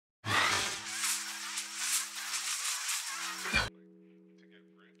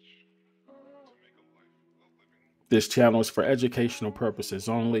This channel is for educational purposes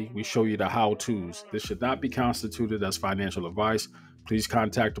only. We show you the how-tos. This should not be constituted as financial advice. Please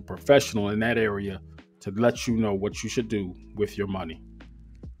contact a professional in that area to let you know what you should do with your money.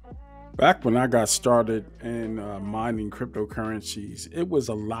 Back when I got started in mining cryptocurrencies, it was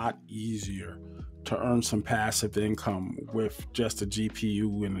a lot easier to earn some passive income with just a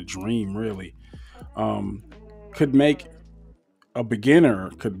GPU and a dream, really. A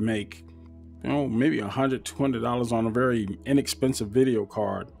beginner could make maybe $100, $200 on a very inexpensive video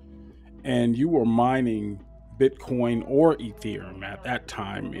card, and you were mining Bitcoin or Ethereum. At that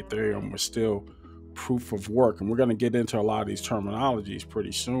time, Ethereum was still proof of work, and we're going to get into a lot of these terminologies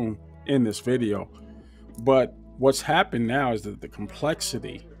pretty soon in this video. But what's happened now is that the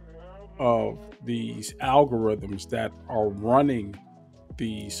complexity of these algorithms that are running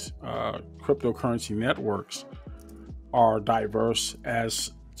these cryptocurrency networks are diverse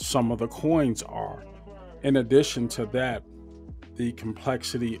as some of the coins are. In addition to that, the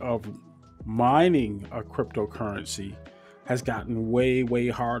complexity of mining a cryptocurrency has gotten way, way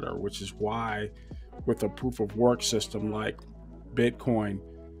harder, which is why with a proof of work system like Bitcoin,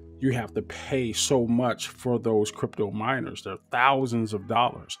 you have to pay so much for those crypto miners. They're thousands of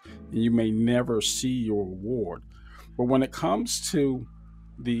dollars, and you may never see your reward. But when it comes to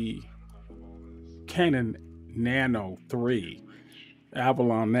the Canaan Nano 3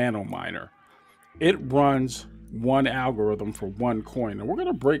 Avalon Nano miner, it runs one algorithm for one coin. And we're going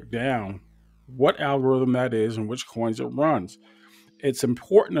to break down what algorithm that is and which coins it runs. It's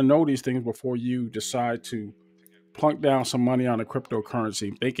important to know these things before you decide to plunk down some money on a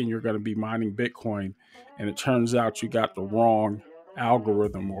cryptocurrency thinking you're going to be mining Bitcoin, and it turns out you got the wrong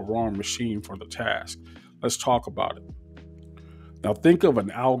algorithm or wrong machine for the task. Let's talk about it. Now, think of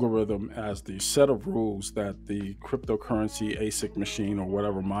an algorithm as the set of rules that the cryptocurrency ASIC machine or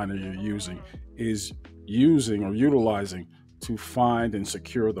whatever miner you're using is using or utilizing to find and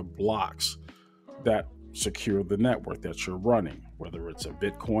secure the blocks that secure the network that you're running, whether it's a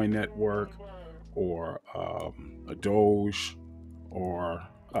Bitcoin network or a Doge or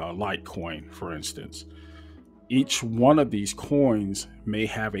a Litecoin, for instance. Each one of these coins may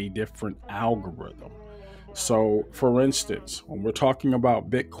have a different algorithm. So, for instance, when we're talking about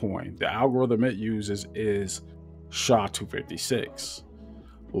Bitcoin, the algorithm it uses is SHA-256.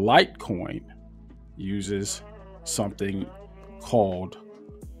 Litecoin uses something called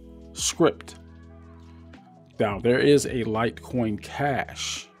script. Now, there is a Litecoin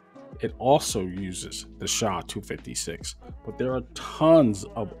Cash. It also uses the SHA-256, but there are tons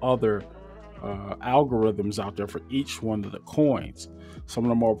of other algorithms out there for each one of the coins. Some of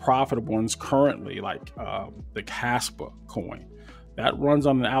the more profitable ones currently, like the Caspa coin, that runs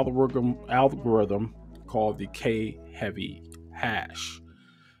on an algorithm called the K-heavy hash,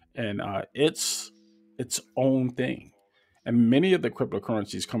 and it's its own thing. And many of the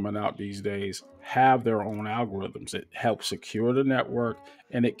cryptocurrencies coming out these days have their own algorithms. It helps secure the network,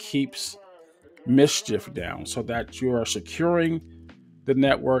 and it keeps mischief down so that you are securing the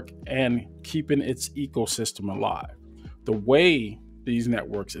network and keeping its ecosystem alive. The way these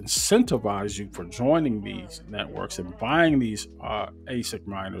networks incentivize you for joining these networks and buying these ASIC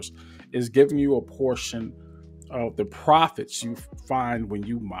miners is giving you a portion of the profits you find when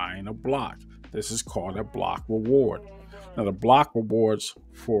you mine a block. This is called a block reward. Now, the block rewards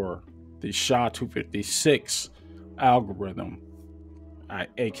for the SHA-256 algorithm,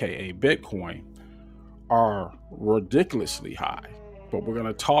 aka Bitcoin, are ridiculously high. But we're going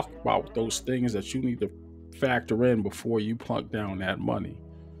to talk about those things that you need to factor in before you plunk down that money.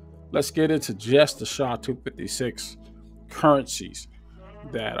 Let's get into just the SHA-256 currencies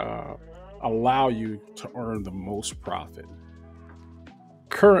that allow you to earn the most profit.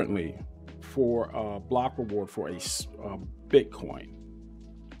 Currently, for a block reward for a Bitcoin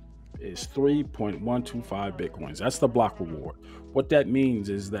is 3.125 Bitcoins. That's the block reward. What that means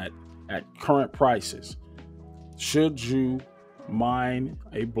is that at current prices, should you mine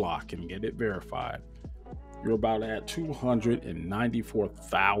a block and get it verified, you're about at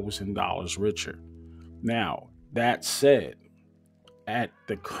 $294,000 richer. Now, that said, at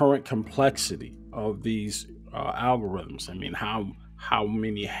the current complexity of these algorithms, I mean, how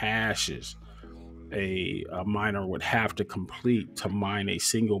many hashes a miner would have to complete to mine a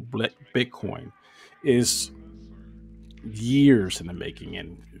single Bitcoin is years in the making,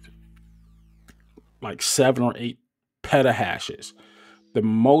 and like 7 or 8 petahashes. The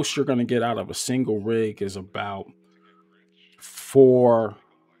most you're going to get out of a single rig is about 4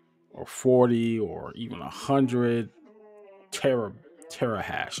 or 40 or even 100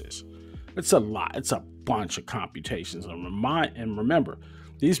 terahashes. It's a lot. It's a bunch of computations. And remember,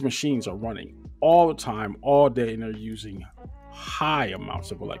 these machines are running all the time, all day, and they're using high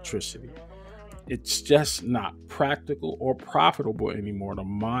amounts of electricity. It's just not practical or profitable anymore to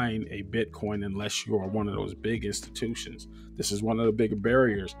mine a Bitcoin unless you are one of those big institutions. This is one of the big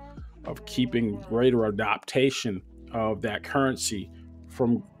barriers of keeping greater adaptation of that currency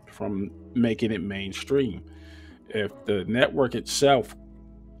from making it mainstream. If the network itself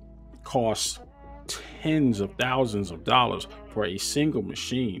costs tens of thousands of dollars for a single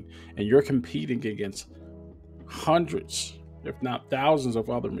machine, and you're competing against hundreds, if not thousands of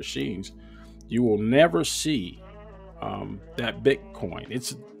other machines, you will never see that Bitcoin.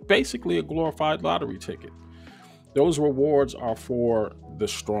 It's basically a glorified lottery ticket. Those rewards are for the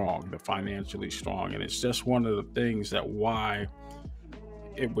strong, the financially strong. And it's just one of the things that why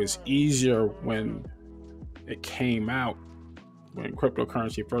it was easier when it came out, when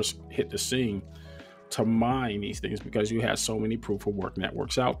cryptocurrency first hit the scene, to mine these things, because you had so many proof of work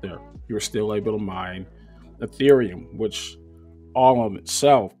networks out there. You were still able to mine Ethereum, which all of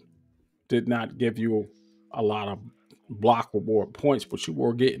itself did not give you a lot of block reward points, but you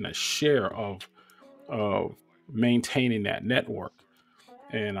were getting a share of maintaining that network.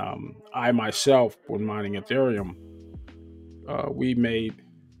 And I myself, when mining Ethereum, we made,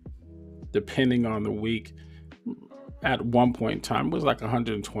 depending on the week, at one point in time, it was like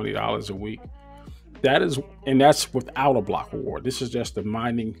 $120 a week. That's without a block reward. This is just the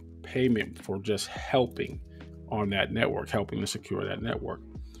mining payment for just helping on that network, helping to secure that network.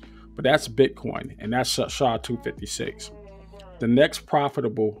 But that's Bitcoin, and that's SHA-256. The next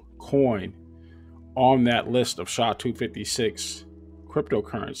profitable coin on that list of SHA-256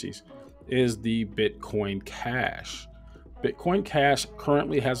 cryptocurrencies is the Bitcoin Cash. Bitcoin Cash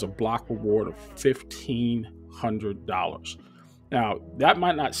currently has a block reward of $1,500. Now, that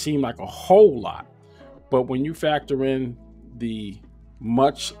might not seem like a whole lot, but when you factor in the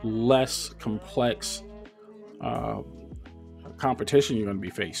much less complex competition you're going to be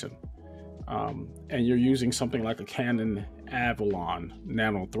facing, and you're using something like a Canaan Avalon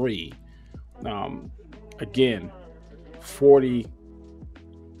Nano 3, again, 40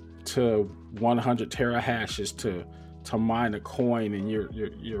 to 100 terahashes to mine a coin, and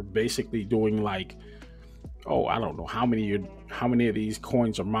you're basically doing like, I don't know how many of these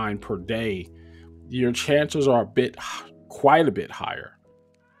coins are mined per day. Your chances are quite a bit higher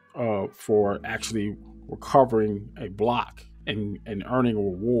for actually recovering a block and earning a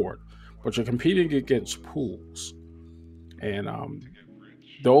reward. But you're competing against pools, and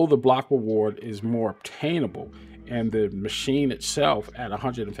though the block reward is more obtainable, and the machine itself at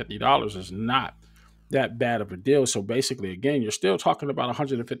 $150 is not that bad of a deal. So basically, again, you're still talking about a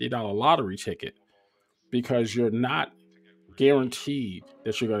 $150 lottery ticket, because you're not guaranteed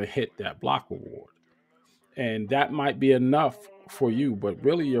that you're going to hit that block reward. And that might be enough for you, but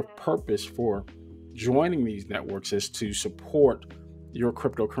really your purpose for joining these networks is to support your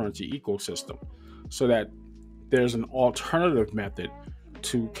cryptocurrency ecosystem, so that there's an alternative method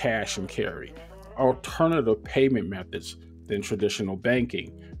to cash and carry, alternative payment methods than traditional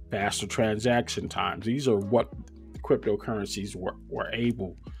banking, faster transaction times. These are what cryptocurrencies were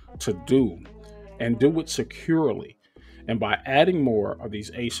able to do, and do it securely. And by adding more of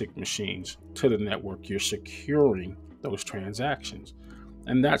these ASIC machines to the network, you're securing those transactions.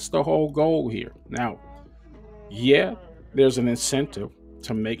 And that's the whole goal here. Now, yeah, there's an incentive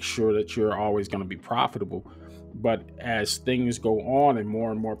to make sure that you're always going to be profitable. But as things go on and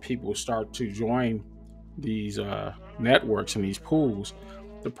more people start to join these networks and these pools,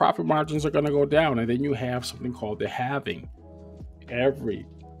 the profit margins are going to go down. And then you have something called the halving. Every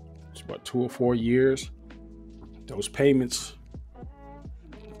 2 or 4 years, those payments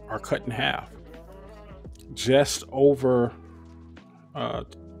are cut in half. Just over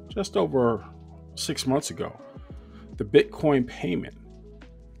 6 months ago, the Bitcoin payment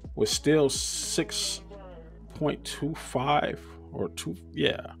was still 6.25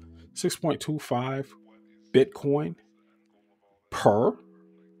 6.25 Bitcoin per.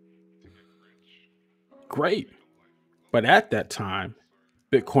 Great. But at that time,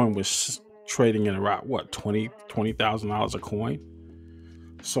 Bitcoin was trading in around $20,000 a coin.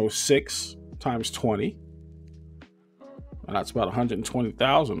 So 6 times 20, well, that's about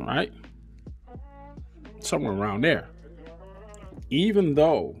 120,000, right? Somewhere around there. Even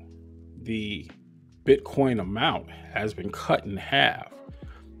though the Bitcoin amount has been cut in half,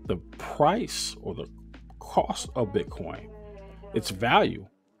 the price or the cost of Bitcoin, its value,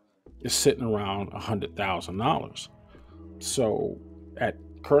 is sitting around $100,000. So at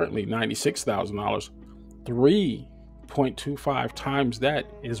currently $96,000, 3.25 times that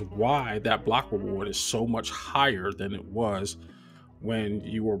is why that block reward is so much higher than it was when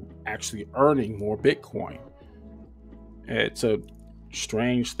you were actually earning more Bitcoin. It's a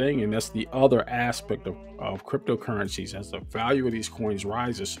strange thing, and that's the other aspect of cryptocurrencies. As the value of these coins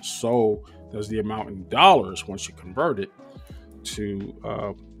rises, so does the amount in dollars once you convert it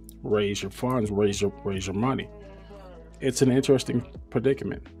to raise your funds, raise your money. It's an interesting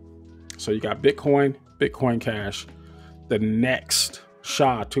predicament. So you got Bitcoin, Bitcoin Cash. The next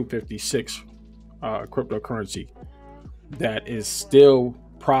SHA-256 cryptocurrency that is still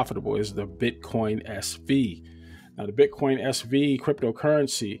profitable is the Bitcoin SV. Now, the Bitcoin SV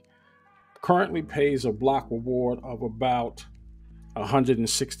cryptocurrency currently pays a block reward of about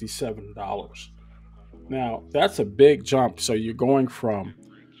 $167. Now, that's a big jump. So you're going from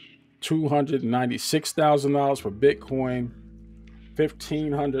 $296,000 for Bitcoin,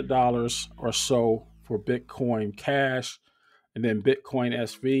 $1,500 or so for Bitcoin Cash, and then Bitcoin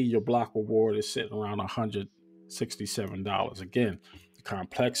SV, your block reward is sitting around $167. Again, the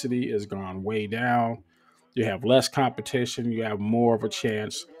complexity has gone way down. You have less competition. You have more of a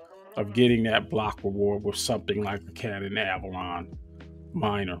chance of getting that block reward with something like a Canaan Avalon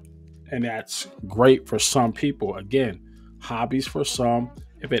miner. And that's great for some people. Again, hobbies for some.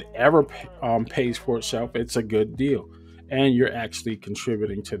 If it ever pays for itself, it's a good deal. And you're actually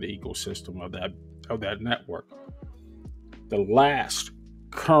contributing to the ecosystem of that network. The last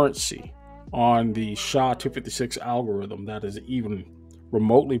currency on the SHA-256 algorithm that is even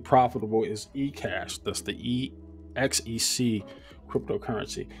remotely profitable is eCash. That's the XEC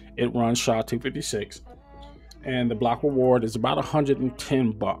cryptocurrency. It runs SHA-256, and the block reward is about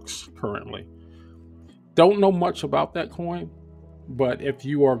 $110 currently. Don't know much about that coin, but if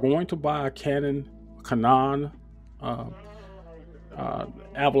you are going to buy a Canaan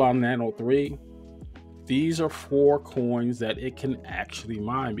Avalon Nano 3, these are 4 coins that it can actually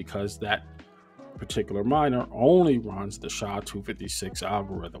mine, because that particular miner only runs the SHA-256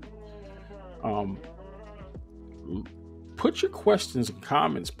 algorithm. Put your questions and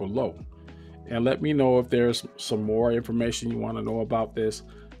comments below and let me know if there's some more information you want to know about this.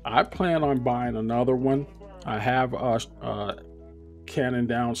 I plan on buying another one. I have a Canaan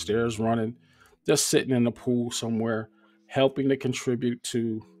downstairs running, just sitting in the pool somewhere, helping to contribute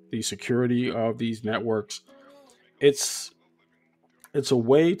to the security of these networks. It's a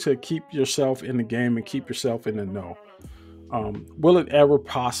way to keep yourself in the game and keep yourself in the know. Will it ever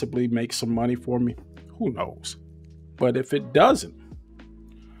possibly make some money for me? Who knows? But if it doesn't,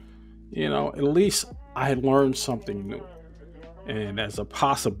 at least I learned something new. And as a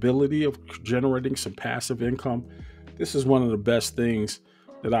possibility of generating some passive income, this is one of the best things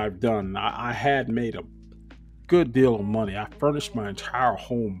that I've done. I had made a good deal of money. I furnished my entire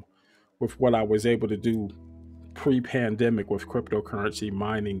home with what I was able to do pre-pandemic with cryptocurrency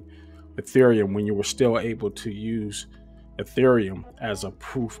mining Ethereum, when you were still able to use Ethereum as a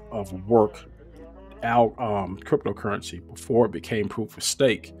proof of work cryptocurrency before it became proof of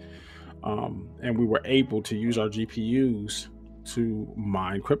stake. And we were able to use our GPUs to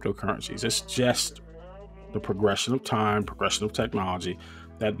mine cryptocurrencies. It's just the progression of time, progression of technology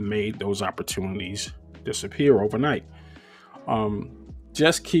that made those opportunities disappear overnight.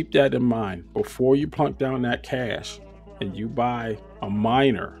 Just keep that in mind. Before you plunk down that cash and you buy a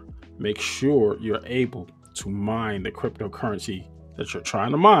miner, make sure you're able to mine the cryptocurrency that you're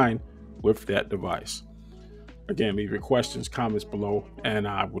trying to mine with that device. Again, leave your questions, comments below, and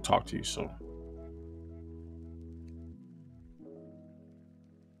I will talk to you soon.